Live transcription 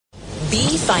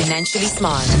Be financially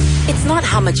smart. It's not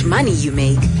how much money you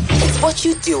make, it's what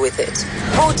you do with it.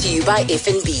 Brought to you by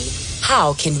FNB.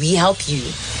 How can we help you?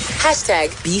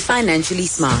 Hashtag Be Financially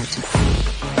Smart.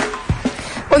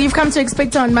 Well, you've come to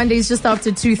expect on Mondays just after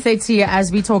 2:30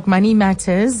 as we talk money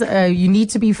matters. You need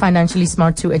to be financially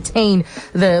smart to attain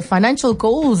the financial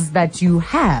goals that you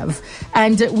have.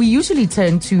 And we usually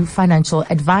turn to financial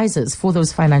advisors for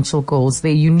those financial goals.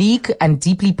 They're unique and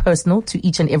deeply personal to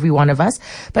each and every one of us.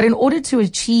 But in order to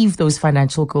achieve those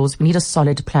financial goals, we need a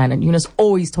solid plan. And Eunice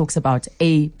always talks about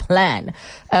a plan.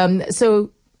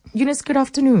 So Eunice, good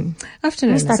afternoon.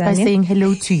 Afternoon. Let me start by saying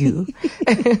hello to you.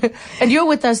 And you're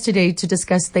with us today to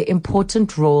discuss the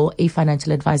important role a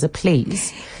financial advisor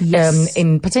plays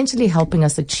in potentially helping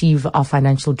us achieve our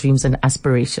financial dreams and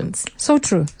aspirations. So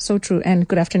true. So true. And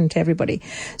good afternoon to everybody.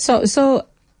 So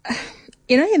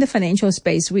in the financial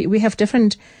space, we have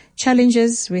different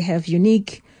challenges. We have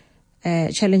unique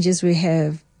challenges. We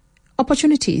have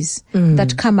opportunities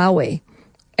that come our way.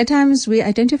 At times we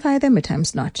identify them, at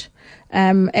times not.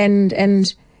 And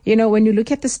when you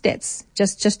look at the stats,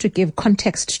 just to give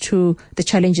context to the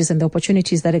challenges and the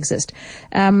opportunities that exist,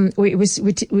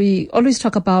 we always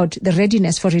talk about the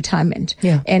readiness for retirement.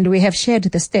 Yeah. And we have shared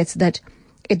the stats that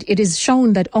it is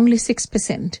shown that only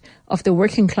 6% of the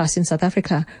working class in South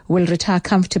Africa will retire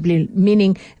comfortably,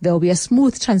 meaning there will be a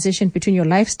smooth transition between your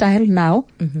lifestyle now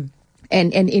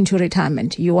and into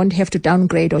retirement. You won't have to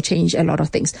downgrade or change a lot of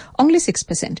things. Only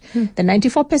 6%. The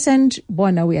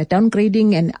 94%, now we are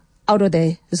downgrading and out of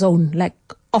the zone, like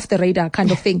off the radar kind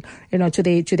of thing, to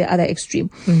the other extreme.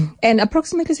 And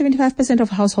approximately 75%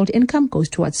 of household income goes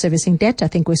towards servicing debt. I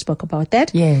think we spoke about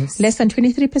that. Yes. Less than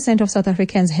 23% of South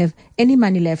Africans have any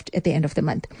money left at the end of the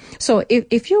month. So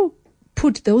if you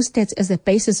put those stats as the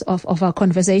basis of our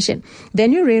conversation,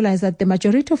 then you realize that the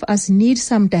majority of us need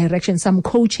some direction, some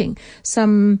coaching,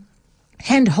 some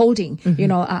hand-holding,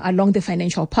 along the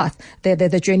financial path,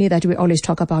 the journey that we always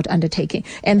talk about undertaking.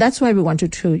 And that's why we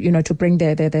wanted to bring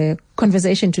the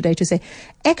conversation today to say,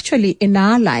 actually, in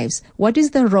our lives, what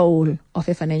is the role of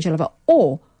a financial advisor,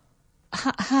 or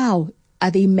how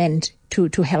are they meant to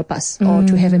help us or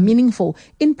to have a meaningful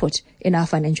input in our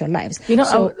financial lives?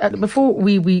 Before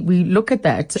we look at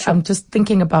that, Sure. I'm just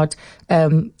thinking about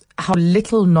how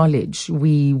little knowledge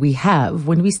we have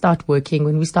when we start working,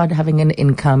 when we start having an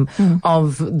income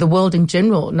of the world in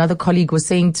general. Another colleague was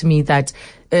saying to me that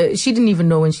she didn't even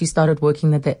know when she started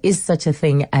working that there is such a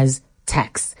thing as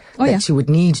tax. She would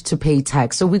need to pay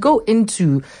tax. So we go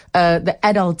into the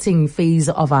adulting phase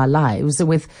of our lives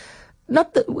with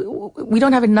we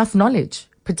don't have enough knowledge,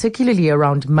 particularly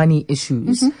around money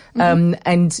issues.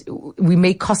 And we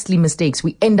make costly mistakes.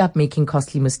 We end up making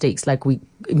costly mistakes. Like we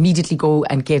immediately go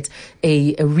and get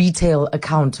a retail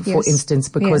account, for instance,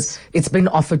 because it's been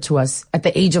offered to us. At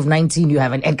the age of 19, you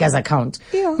have an Edgar's account.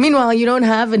 Yeah. Meanwhile, you don't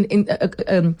have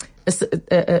a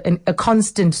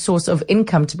constant source of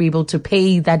income to be able to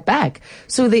pay that back.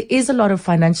 So there is a lot of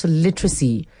financial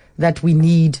literacy that we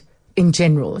need in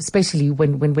general, especially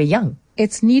when we're young.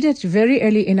 It's needed very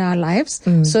early in our lives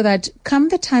so that come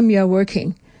the time you are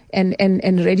working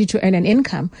and ready to earn an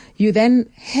income, you then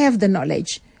have the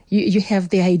knowledge. You have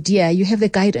the idea, you have the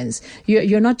guidance.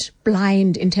 You're not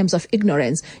blind in terms of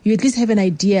ignorance. You at least have an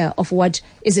idea of what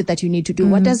is it that you need to do.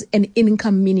 What does an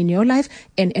income mean in your life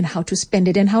and how to spend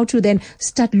it and how to then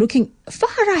start looking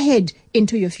far ahead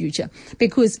into your future.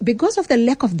 Because of the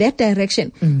lack of that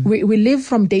direction, we live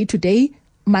from day to day,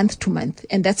 month to month,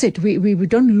 and that's it. We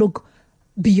don't look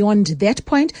beyond that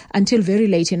point until very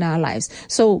late in our lives.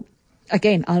 So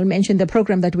again, I'll mention the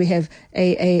program that we have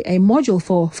a module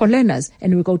for learners,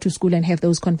 and we go to school and have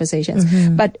those conversations.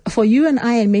 But for you and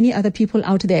I and many other people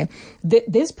out there,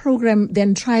 this program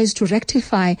then tries to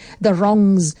rectify the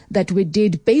wrongs that we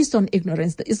did based on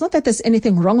ignorance. It's not that there's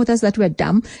anything wrong with us, that we're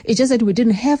dumb. It's just that we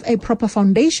didn't have a proper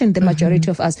foundation, the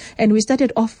majority of us, and we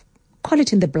started off, call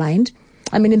it in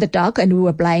the dark, and we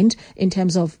were blind in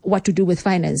terms of what to do with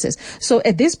finances. So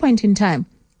at this point in time,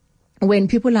 when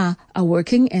people are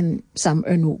working and some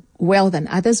earn well than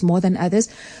others, more than others,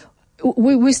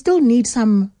 we still need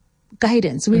some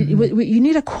guidance. You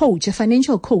need a coach, a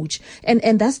financial coach.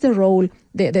 And that's the role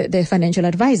the financial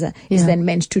advisor is then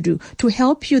meant to do, to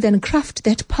help you then craft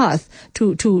that path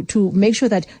to make sure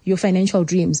that your financial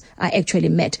dreams are actually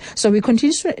met. So we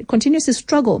continuously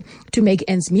struggle to make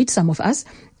ends meet, some of us.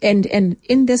 And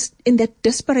in that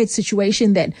desperate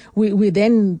situation, then we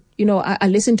then, I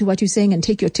listen to what you're saying and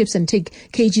take your tips and take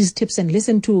KG's tips and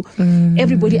listen to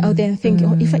everybody out there and think,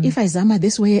 if I zama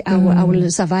this way, I will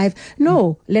survive.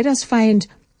 No, let us find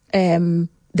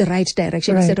the right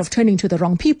direction instead of turning to the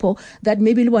wrong people that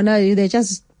maybe they're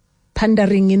just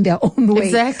pandering in their own way.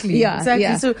 Exactly.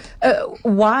 So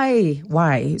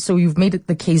why? So you've made it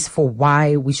the case for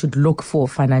why we should look for a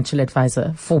financial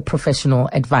advisor for professional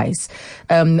advice.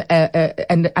 And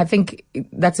I think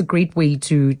that's a great way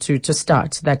to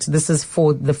start, that this is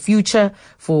for the future,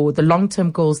 for the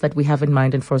long-term goals that we have in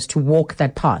mind, and for us to walk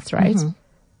that path, right? Mm-hmm.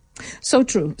 So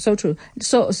true.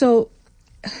 So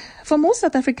for most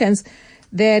South Africans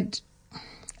that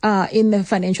are in the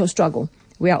financial struggle,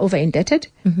 we are over indebted.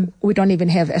 Mm-hmm. We don't even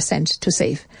have a cent to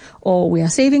save. Or we are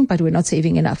saving, but we're not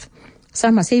saving enough.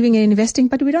 Some are saving and investing,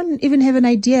 but we don't even have an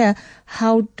idea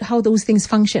how those things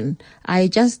function. I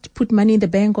just put money in the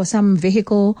bank or some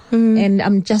vehicle, and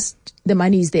the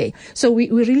money is there. So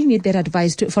we really need that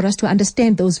advice for us to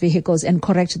understand those vehicles and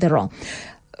correct the wrong.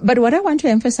 But what I want to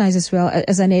emphasize as well,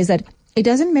 Azane, is that it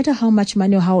doesn't matter how much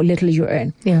money or how little you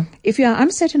earn. Yeah. If you are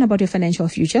uncertain about your financial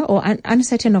future or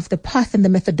uncertain of the path and the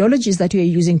methodologies that you are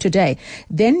using today,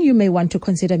 then you may want to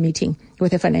consider meeting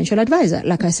with a financial advisor.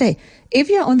 Like I say, if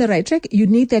you are on the right track, you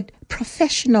need that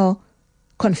professional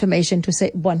confirmation to say,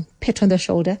 one, pat on the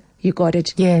shoulder, you got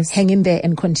it. Yes. Hang in there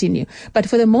and continue. But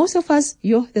for the most of us,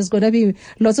 there's going to be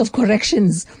lots of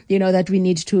corrections, that we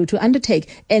need to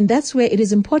undertake. And that's where it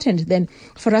is important then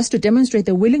for us to demonstrate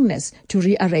the willingness to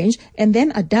rearrange and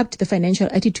then adapt the financial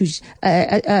attitudes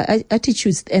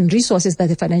and resources that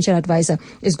the financial advisor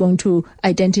is going to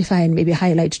identify and maybe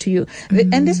highlight to you.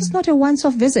 And this is not a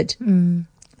once-off visit.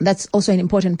 That's also an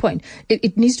important point.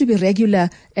 It needs to be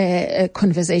regular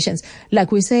conversations.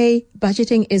 Like we say,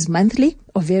 budgeting is monthly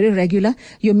or very regular.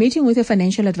 Your meeting with a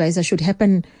financial advisor should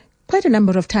happen quite a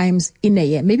number of times in a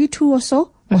year, maybe 2 or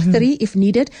so, or 3 if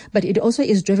needed. But it also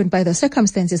is driven by the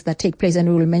circumstances that take place, and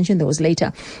we will mention those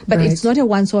later. But It's not a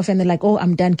once-off and they're like, oh,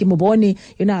 I'm done. Kimoboni,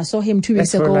 I saw him 2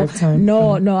 weeks ago.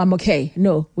 No, I'm okay.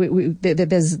 No,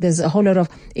 there's a whole lot of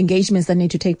engagements that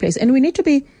need to take place. And we need to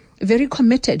be very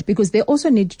committed, because they also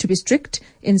need to be strict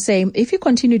in saying, if you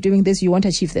continue doing this, you won't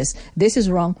achieve this. This is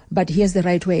wrong, but here's the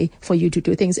right way for you to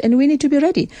do things. And we need to be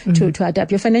ready to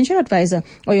adapt. Your financial advisor,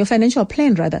 or your financial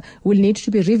plan rather, will need to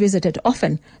be revisited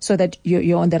often so that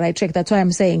you're on the right track. That's why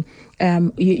I'm saying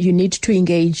you need to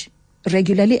engage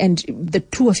regularly, and the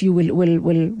two of you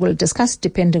will discuss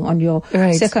depending on your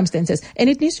circumstances.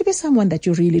 And it needs to be someone that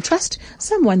you really trust,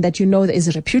 someone that you know that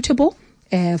is reputable,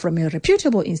 from a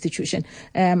reputable institution.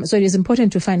 So it is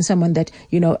important to find someone that,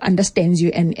 understands you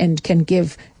and can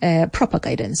give proper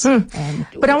guidance for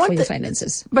your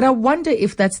finances. But I wonder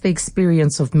if that's the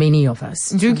experience of many of us.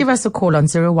 Do give us a call on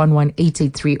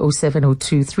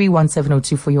 011-883-0702,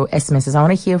 31702 for your SMSs. I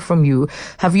want to hear from you.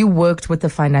 Have you worked with a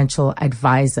financial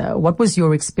advisor? What was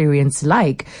your experience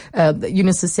like?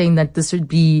 Eunice is saying that this would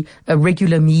be a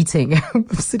regular meeting. I'm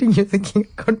sitting here thinking,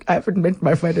 God, I haven't met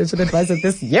my financial advisor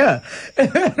this year.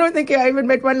 I don't think I even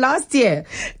met one last year.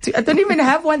 I don't even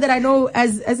have one that I know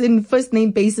as in first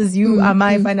name basis. You are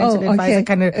my financial advisor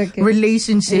kind of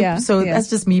relationship. Yeah, so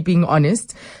that's just me being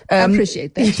honest. I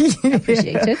appreciate that.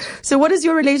 Appreciate it. So what is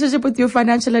your relationship with your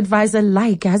financial advisor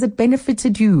like? Has it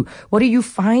benefited you? What are you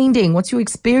finding? What's your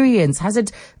experience? Has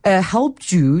it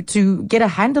helped you to get a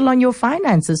handle on your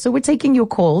finances? So we're taking your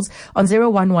calls on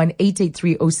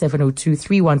 011-883-0702,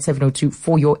 31702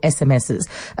 for your SMSs.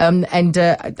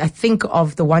 I think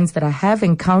of the ones that I have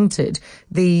encountered,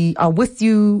 they are with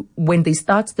you when they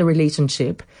start the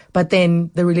relationship, but then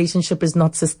the relationship is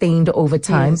not sustained over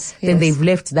time. Then they've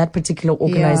left that particular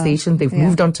organization. They've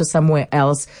moved on to somewhere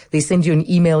else. They send you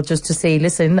an email just to say,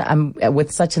 listen, I'm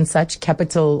with such and such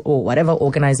capital or whatever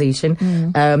organization.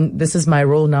 This is my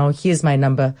role now. Here's my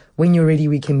number. When you're ready,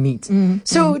 we can meet.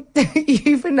 So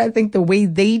even I think the way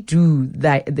they do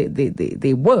that,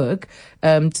 they work,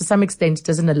 to some extent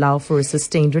doesn't allow for a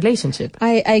sustained relationship.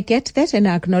 I get that, and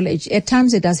I acknowledge at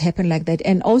times it does happen like that.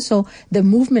 And also the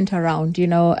movement around,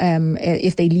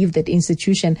 if they leave that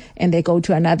institution and they go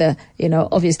to another,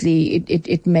 obviously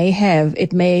it may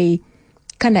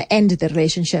kind of end the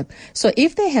relationship. So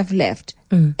if they have left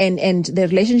and the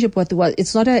relationship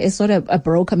it's not a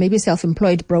broker, maybe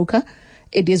self-employed broker.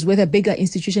 It is with a bigger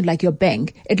institution like your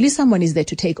bank. At least someone is there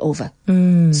to take over.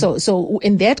 So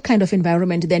in that kind of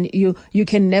environment, then you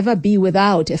can never be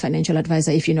without a financial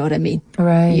advisor, if you know what I mean.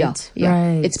 Right. Yeah.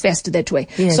 Right. It's best that way.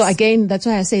 Yes. So again, that's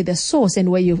why I say the source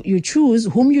and where you choose,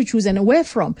 whom you choose and where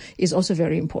from is also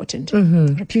very important.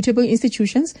 Reputable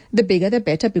institutions, the bigger the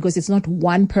better, because it's not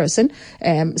one person.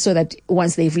 So that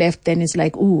once they've left, then it's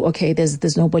like, ooh, okay,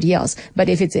 there's nobody else. But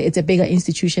if it's a bigger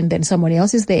institution, then someone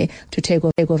else is there to take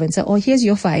over and say, oh, here's here's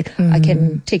your file. I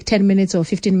can take 10 minutes or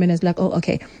 15 minutes, like, oh,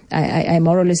 okay, I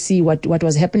more or less see what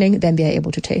was happening. Then they are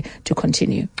able to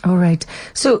continue. All right.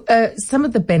 So some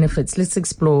of the benefits, let's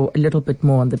explore a little bit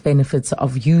more on the benefits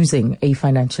of using a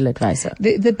financial advisor.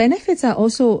 The benefits are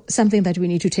also something that we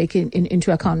need to take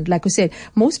into account. Like we said,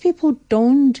 most people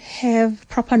don't have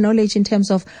proper knowledge in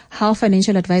terms of how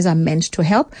financial advisors are meant to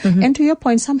help. And to your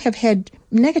point, some have had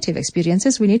negative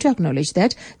experiences. We need to acknowledge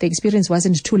that the experience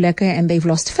wasn't too lekker and they've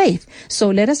lost faith. So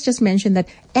let us just mention that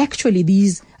actually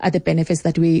these are the benefits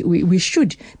that we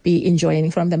should be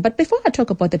enjoying from them. But before I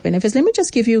talk about the benefits, let me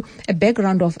just give you a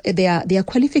background of their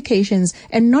qualifications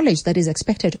and knowledge that is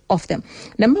expected of them.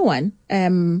 Number one,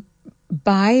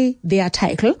 by their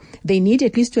title, they need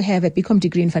at least to have a BCom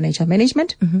degree in financial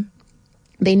management.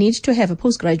 They need to have a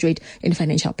postgraduate in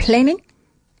financial planning.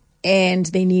 And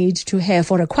they need to have,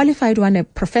 for a qualified one, a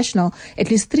professional,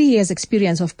 at least 3 years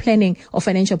experience of planning or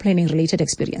financial planning related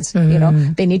experience. You know,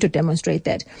 they need to demonstrate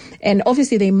that. And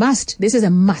obviously this is a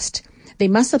must. They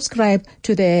must subscribe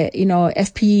to the,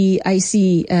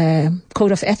 FPIC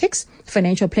Code of Ethics,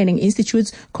 Financial Planning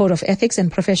Institute's Code of Ethics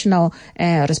and Professional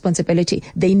Responsibility.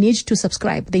 They need to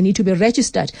subscribe. They need to be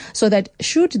registered so that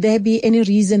should there be any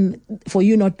reason for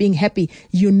you not being happy,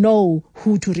 you know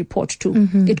who to report to.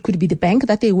 It could be the bank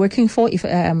that they're working for if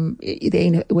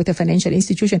they're with a financial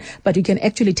institution, but you can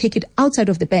actually take it outside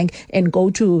of the bank and go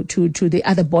to the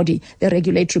other body, the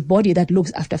regulatory body that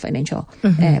looks after financial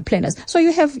planners. So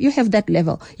you have that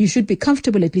level. You should be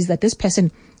comfortable at least that this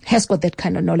person has got that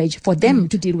kind of knowledge for them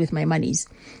to deal with my monies.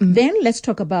 Then let's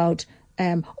talk about,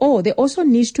 they also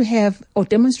need to have or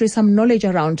demonstrate some knowledge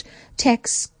around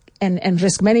tax and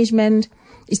risk management,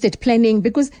 estate planning,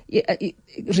 because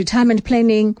retirement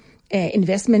planning,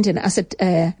 investment and asset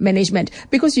management,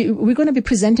 because we're going to be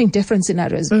presenting different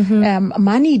scenarios.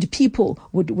 Moneyed people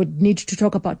would need to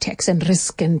talk about tax and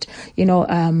risk and,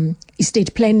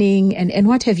 estate planning and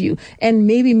what have you. And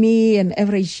maybe me and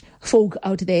average folk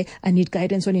out there, I need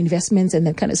guidance on investments and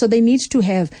that kind of, so they need to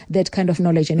have that kind of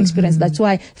knowledge and experience. That's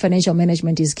why financial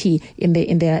management is key in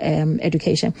their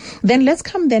education. Then let's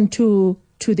come then to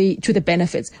the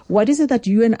benefits. What is it that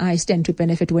you and I stand to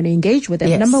benefit when we engage with them?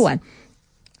 Yes. Number one,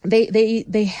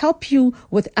 they help you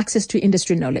with access to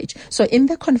industry knowledge. So in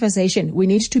the conversation, we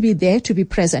need to be there to be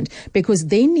present because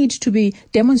they need to be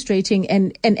demonstrating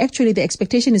and actually the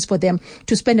expectation is for them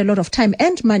to spend a lot of time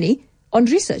and money on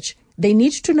research. They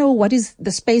need to know what is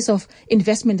the space of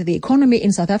investment in the economy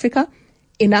in South Africa,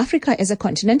 in Africa as a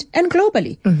continent, and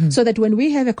globally. So that when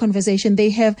we have a conversation, they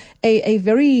have a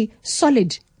very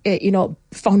solid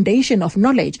foundation of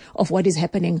knowledge of what is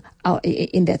happening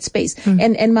in that space.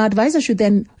 And my advisor should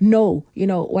then know,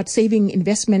 what saving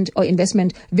investment or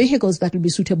investment vehicles that will be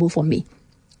suitable for me.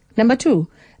 Number two,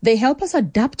 they help us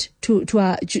adapt to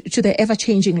the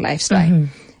ever-changing lifestyle.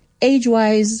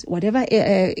 Age-wise, whatever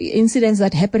incidents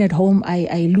that happen at home,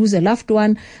 I lose a loved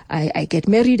one, I get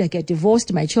married, I get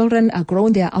divorced, my children are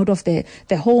grown, they are out of the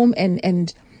home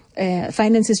and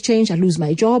finances change, I lose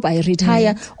my job, I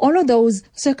retire. All of those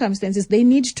circumstances, they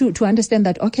need to understand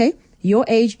that, okay, your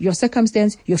age, your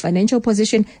circumstance, your financial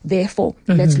position, therefore,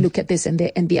 let's look at this and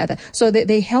the other. So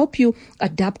they help you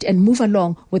adapt and move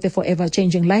along with the forever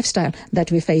changing lifestyle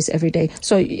that we face every day.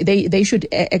 So they should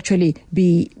actually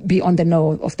be on the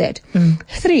know of that.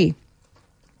 3,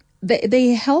 they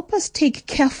help us take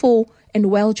careful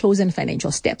and well-chosen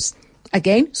financial steps.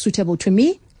 Again, suitable to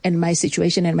me and my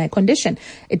situation and my condition.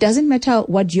 It doesn't matter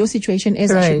what your situation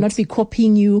is. Right. I should not be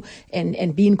copying you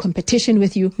and be in competition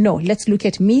with you. No, let's look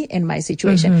at me and my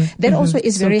situation. That also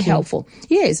is very helpful.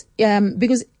 Yes,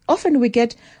 because often we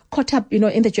get caught up,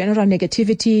 in the general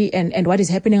negativity and what is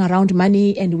happening around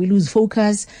money, and we lose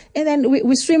focus, and then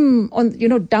we swim on,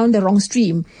 down the wrong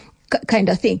stream kind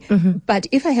of thing. But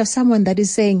if I have someone that is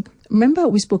saying, remember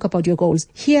we spoke about your goals.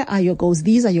 Here are your goals.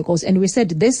 These are your goals. And we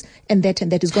said this and that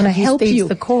is going to help you.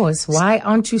 The course. Why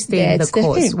aren't you staying the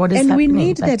course? What is and happening? We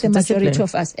need that the majority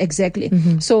of us. Exactly.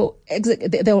 So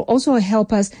they'll also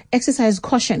help us exercise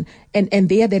caution and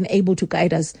they are then able to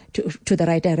guide us to the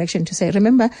right direction to say,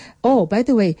 remember, by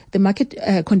the way, the market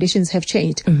conditions have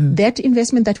changed. That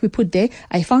investment that we put there,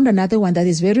 I found another one that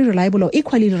is very reliable or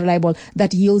equally reliable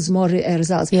that yields more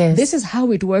results. Yes. This is how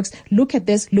it works. Look at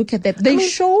this, look at that. They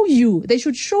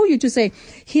should show you to say,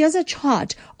 here's a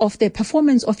chart of the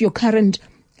performance of your current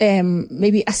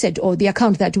maybe asset or the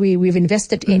account that we've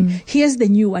invested in. Here's the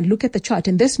new one. Look at the chart.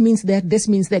 And this means that, this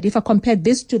means that. If I compare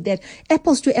this to that,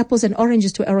 apples to apples and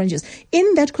oranges to oranges.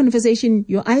 In that conversation,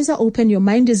 your eyes are open, your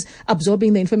mind is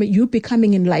absorbing the information, you're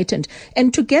becoming enlightened.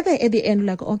 And together at the end,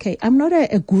 like, okay, I'm not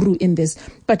a guru in this,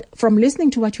 but from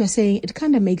listening to what you're saying, it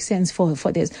kind of makes sense for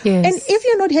this. Yes. And if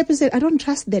you're not happy, say, I don't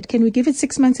trust that. Can we give it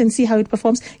 6 months and see how it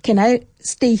performs? Can I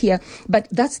stay here? But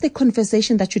that's the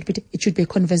conversation that should be, it should be a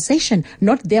conversation,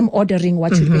 not them ordering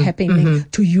what should be happening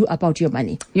to you about your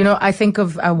money. You know,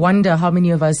 I wonder how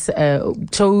many of us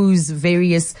chose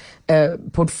various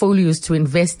portfolios to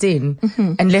invest in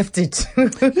and left it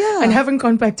and haven't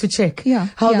gone back to check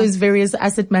how those various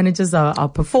asset managers are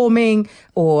performing,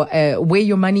 or where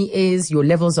your money is, your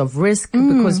levels of risk,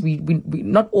 because we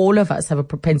not all of us have a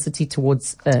propensity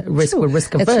towards risk. We're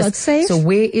risk averse. It's not safe. So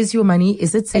where is your money?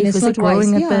 Is it safe? Is it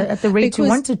growing at the rate you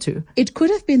wanted to? It could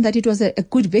have been that it was a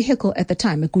good vehicle at the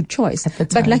time, a good choice. At the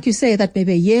time. But like you say, that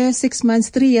maybe a year, 6 months,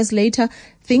 3 years later,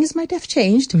 things might have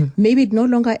changed. Maybe it no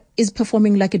longer is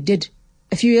performing like it did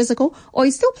a few years ago, or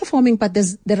it's still performing, but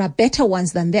there are better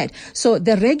ones than that. So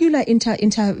the regular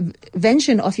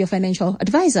intervention of your financial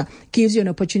advisor gives you an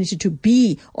opportunity to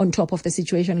be on top of the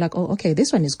situation. Like, oh, okay,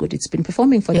 this one is good. It's been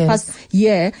performing for the past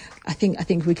year. I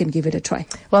think we can give it a try.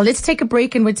 Well, let's take a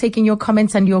break, and we're taking your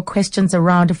comments and your questions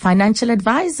around financial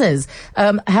advisors.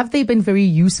 Have they been very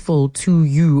useful to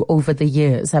you over the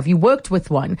years? Have you worked with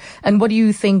one? And what do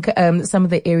you think some of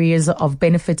the areas of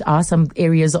benefit are, some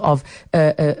areas of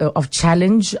challenge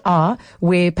are,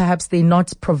 where perhaps they're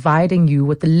not providing you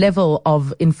with the level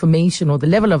of information or the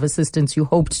level of assistance you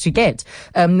hoped to get?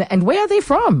 And where are they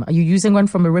from? Are you using one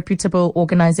from a reputable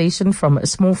organization, from a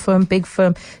small firm, big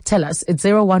firm? Tell us. It's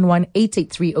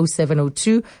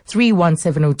 011-883-0702,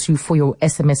 31702 for your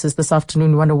SMSs this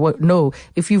afternoon. We want to know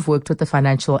if you've worked with a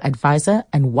financial advisor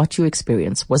and what your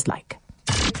experience was like.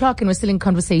 Clark, and we're still in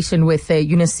conversation with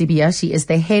Eunice Sibiya. She is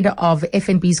the head of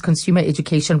FNB's Consumer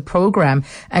Education Program,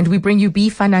 and we bring you Be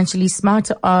Financially Smart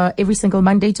every single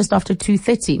Monday just after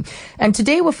 2:30. And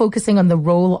today we're focusing on the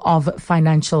role of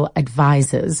financial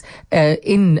advisors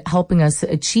in helping us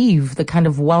achieve the kind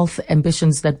of wealth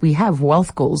ambitions that we have,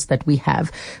 wealth goals that we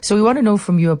have. So we want to know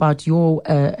from you about your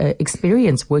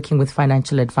experience working with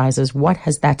financial advisors. What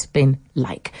has that been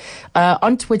like?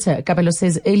 On Twitter, Kabelo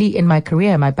says, early in my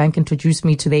career, my bank introduced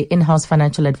me to their in-house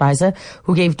financial advisor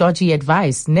who gave dodgy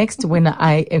advice. Next, when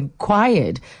I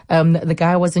inquired, the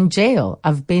guy was in jail.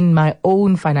 I've been my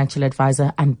own financial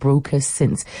advisor and broker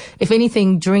since. If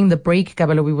anything, during the break,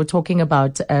 Kabelo, we were talking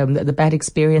about the bad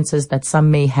experiences that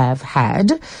some may have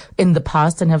had in the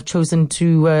past and have chosen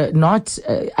to not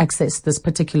access this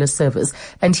particular service.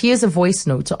 And here's a voice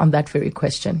note on that very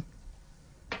question.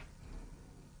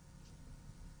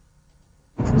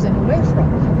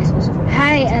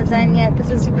 Hi, Azania. This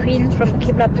is Queen from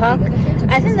Kibra Park.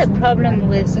 I think the problem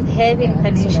with having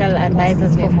financial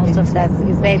advisors for most of us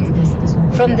is that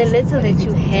from the little that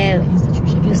you have,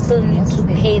 you still need to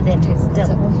pay them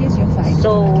still.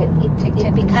 So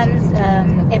it becomes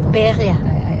a barrier.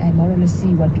 I more or less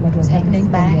see what was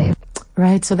happening.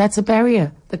 Right, so that's a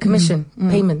barrier, the commission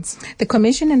payments. The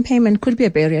commission and payment could be a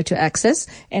barrier to access.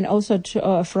 And also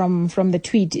from the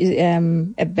tweet,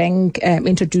 a bank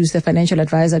introduced a financial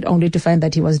advisor only to find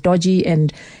that he was dodgy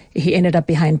and he ended up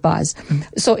behind bars.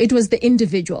 So it was the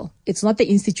individual. It's not the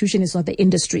institution, it's not the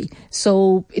industry.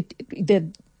 So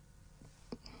the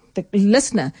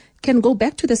listener can go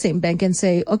back to the same bank and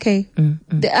say, okay,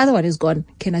 the other one is gone.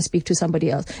 Can I speak to somebody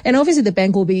else? And obviously the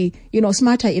bank will be,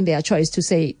 smarter in their choice to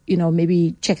say,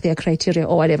 maybe check their criteria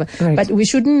or whatever. Right. But we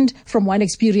shouldn't, from one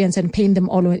experience, and paint them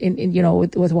all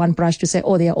with one brush to say,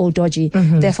 oh, they are all dodgy.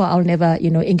 Therefore, I'll never,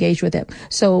 engage with them.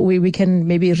 So we can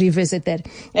maybe revisit that.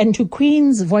 And to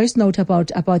Queen's voice note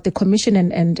about the commission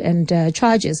and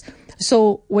charges.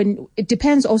 So when it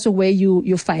depends also where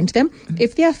you find them.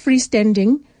 If they are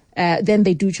freestanding, then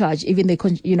they do charge. Even they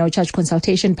charge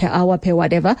consultation per hour, per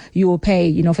whatever you will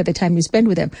pay, for the time you spend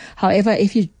with them. However,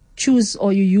 if you choose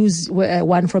or you use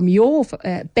one from your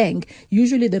bank,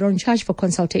 usually they don't charge for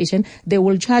consultation. They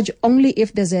will charge only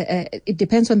if there's it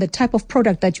depends on the type of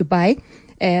product that you buy.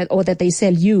 Or that they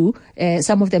sell you.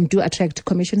 Some of them do attract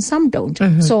commission, some don't.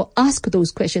 So ask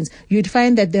those questions. You'd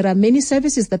find that there are many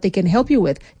services that they can help you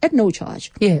with at no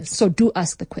charge. Yes. So do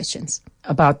ask the questions.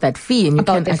 About that fee, and you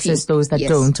can access those that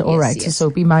don't. All right. Yes.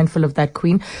 So be mindful of that,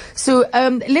 Queen. So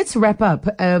let's wrap up.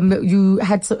 You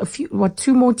had a few,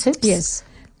 2 more tips? Yes.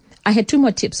 I had two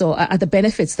more tips or other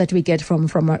benefits that we get from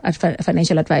our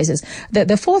financial advisors.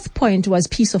 The fourth point was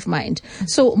peace of mind.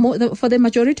 So for the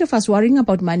majority of us, worrying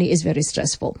about money is very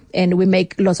stressful, and we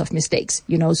make lots of mistakes,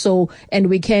 and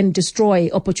we can destroy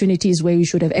opportunities where you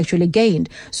should have actually gained.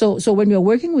 So when you're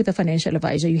working with a financial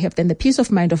advisor, you have then the peace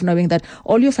of mind of knowing that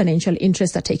all your financial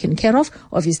interests are taken care of,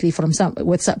 obviously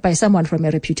by someone from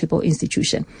a reputable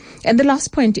institution. And the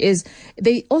last point is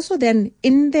they also then,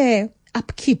 in their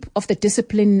upkeep of the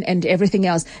discipline and everything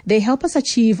else, they help us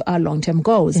achieve our long-term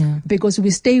goals because we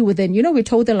stay within, we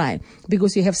toe the line,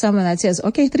 because you have someone that says,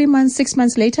 okay, 3 months, 6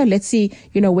 months later, let's see,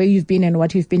 where you've been and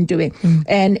what you've been doing.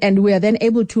 And we are then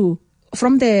able to,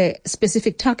 from the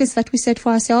specific targets that we set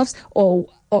for ourselves, or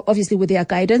obviously with their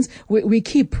guidance, we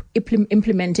keep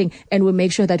implementing, and we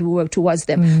make sure that we work towards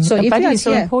them. So a buddy is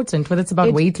so important, whether it's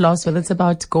about weight loss, whether it's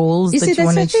about goals that you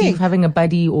want to achieve, having a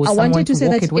buddy or someone to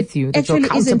walk it with you that you're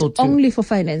accountable to. Only for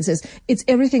finances. It's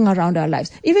everything around our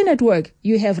lives. Even at work,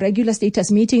 you have regular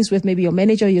status meetings with maybe your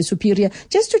manager, your superior,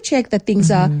 just to check that things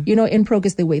are, in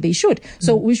progress the way they should.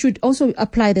 So we should also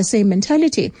apply the same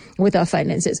mentality with our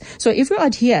finances. So if we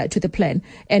adhere to the plan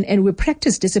and we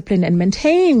practice discipline and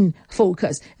maintain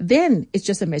focus, then it's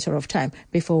just a matter of time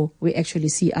before we actually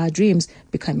see our dreams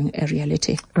becoming a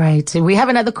reality. Right. We have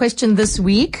another question this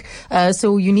week.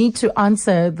 So you need to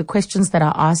answer the questions that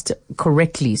are asked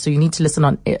correctly. So you need to listen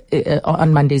on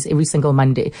Mondays, every single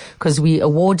Monday, because we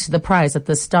award the prize at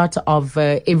the start of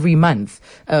every month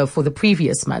for the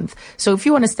previous month. So if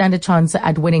you want to stand a chance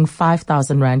at winning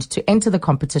 5,000 Rand, to enter the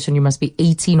competition, you must be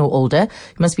 18 or older.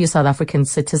 You must be a South African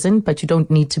citizen, but you don't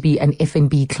need to be an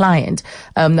FNB client.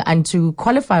 And to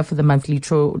qualify for the monthly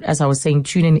draw, as I was saying,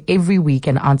 tune in every week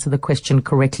and answer the question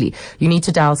correctly. You need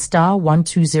to dial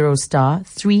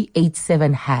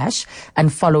 *120*387#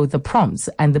 and follow the prompts.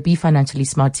 And the Be Financially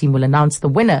Smart team will announce the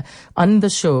winner on the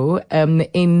show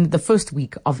in the first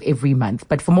week of every month.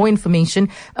 But for more information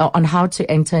on how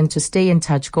to enter and to stay in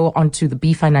touch, go onto the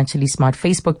Be Financially Smart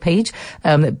Facebook page,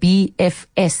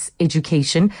 BFS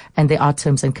Education, and there are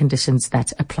terms and conditions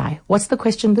that apply. What's the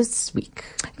question this week?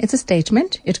 It's a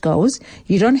statement. It goes,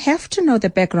 you don't have to know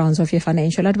the backgrounds of your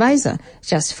financial advisor.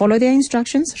 Just follow their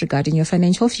instructions regarding your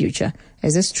financial future.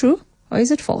 Is this true or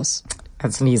is it false?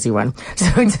 That's an easy one.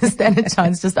 So to stand a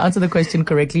chance, just answer the question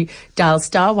correctly. Dial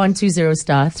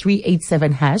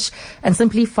 *120*387# and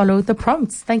simply follow the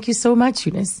prompts. Thank you so much,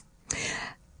 Eunice.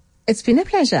 It's been a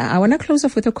pleasure. I want to close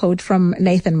off with a quote from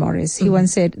Nathan Morris. He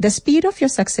once said, the speed of your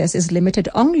success is limited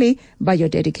only by your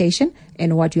dedication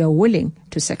and what you are willing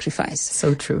to sacrifice.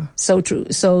 So true. So true.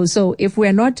 So if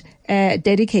we're not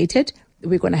dedicated,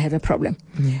 we're going to have a problem.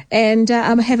 And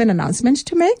I have an announcement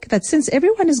to make that since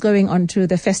everyone is going on to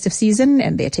the festive season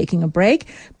and they're taking a break,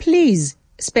 please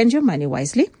spend your money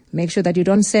wisely. Make sure that you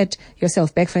don't set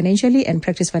yourself back financially, and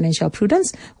practice financial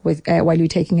prudence while you're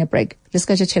taking a break. Just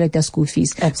check their school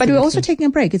fees. Absolutely. But we're also taking a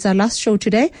break. It's our last show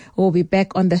today. We'll be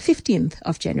back on the 15th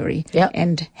of January. Yep.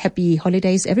 And happy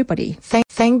holidays, everybody.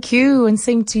 Thank you, and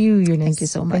same to you, Eunice. Thank you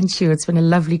so much. Thank you. It's been a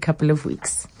lovely couple of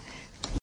weeks.